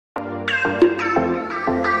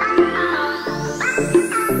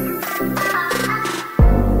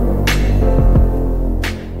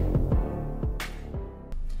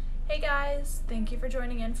Thank you for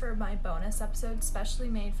joining in for my bonus episode specially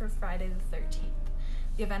made for Friday the 13th.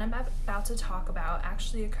 The event I'm about to talk about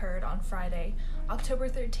actually occurred on Friday, October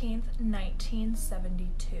 13th,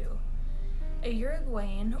 1972. A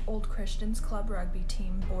Uruguayan Old Christians Club rugby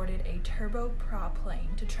team boarded a turboprop plane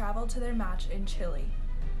to travel to their match in Chile.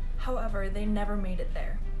 However, they never made it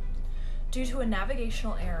there. Due to a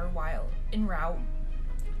navigational error while en route,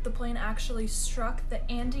 the plane actually struck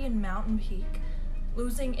the Andean mountain peak,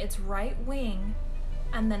 losing its right wing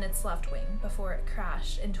and then its left wing before it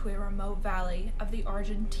crashed into a remote valley of the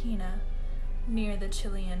Argentina near the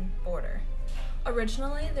Chilean border.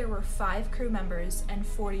 Originally, there were 5 crew members and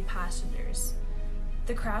 40 passengers.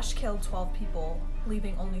 The crash killed 12 people,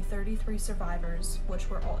 leaving only 33 survivors, which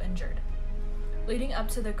were all injured. Leading up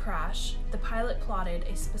to the crash, the pilot plotted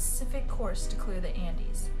a specific course to clear the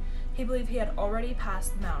Andes. He believed he had already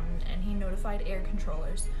passed the mountain, and he notified air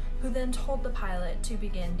controllers, who then told the pilot to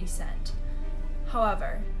begin descent.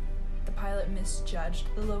 However, the pilot misjudged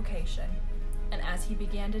the location, and as he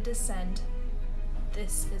began to descend,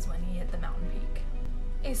 this is when he hit the mountain peak.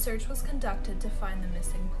 A search was conducted to find the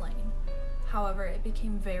missing plane. However, it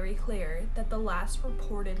became very clear that the last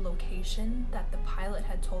reported location that the pilot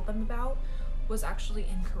had told them about was actually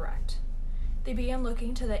incorrect. They began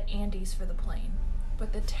looking to the Andes for the plane,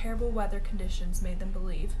 but the terrible weather conditions made them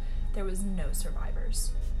believe there was no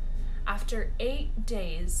survivors. After 8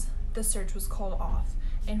 days, the search was called off,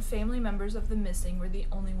 and family members of the missing were the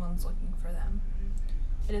only ones looking for them.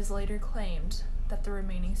 It is later claimed that the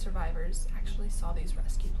remaining survivors actually saw these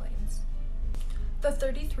rescue planes. The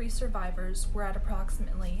 33 survivors were at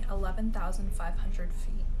approximately 11,500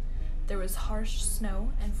 feet. There was harsh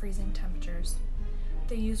snow and freezing temperatures.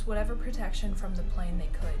 They used whatever protection from the plane they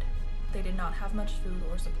could. They did not have much food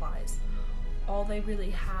or supplies. All they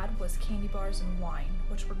really had was candy bars and wine,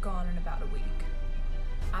 which were gone in about a week.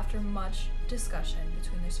 After much discussion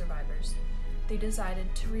between the survivors, they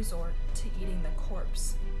decided to resort to eating the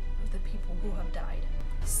corpse of the people who have died.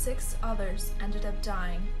 6 others ended up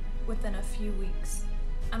dying within a few weeks,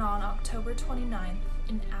 and on October 29th,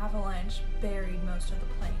 an avalanche buried most of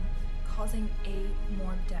the plane, causing 8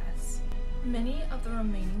 more deaths. Many of the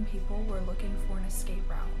remaining people were looking for an escape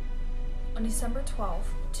route. On December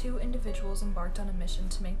 12th, 2 individuals embarked on a mission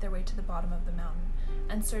to make their way to the bottom of the mountain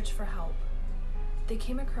and search for help. They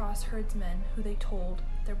came across herdsmen who they told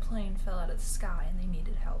their plane fell out of the sky and they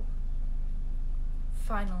needed help.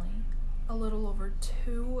 Finally, a little over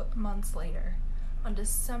 2 months later, on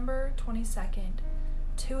December 22nd,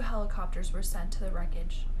 2 helicopters were sent to the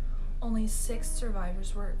wreckage. Only 6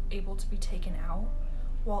 survivors were able to be taken out,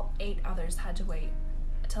 while 8 others had to wait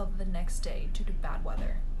until the next day due to bad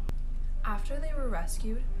weather. After they were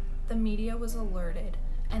rescued, the media was alerted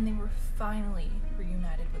and they were finally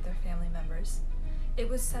reunited with their family members. It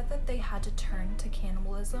was said that they had to turn to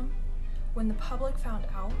cannibalism. When the public found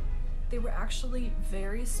out, they were actually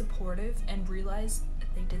very supportive and realized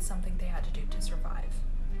that they did something they had to do to survive.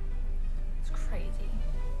 It's crazy.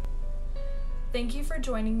 Thank you for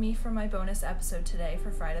joining me for my bonus episode today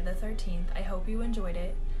for Friday the 13th. I hope you enjoyed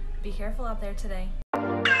it. Be careful out there today.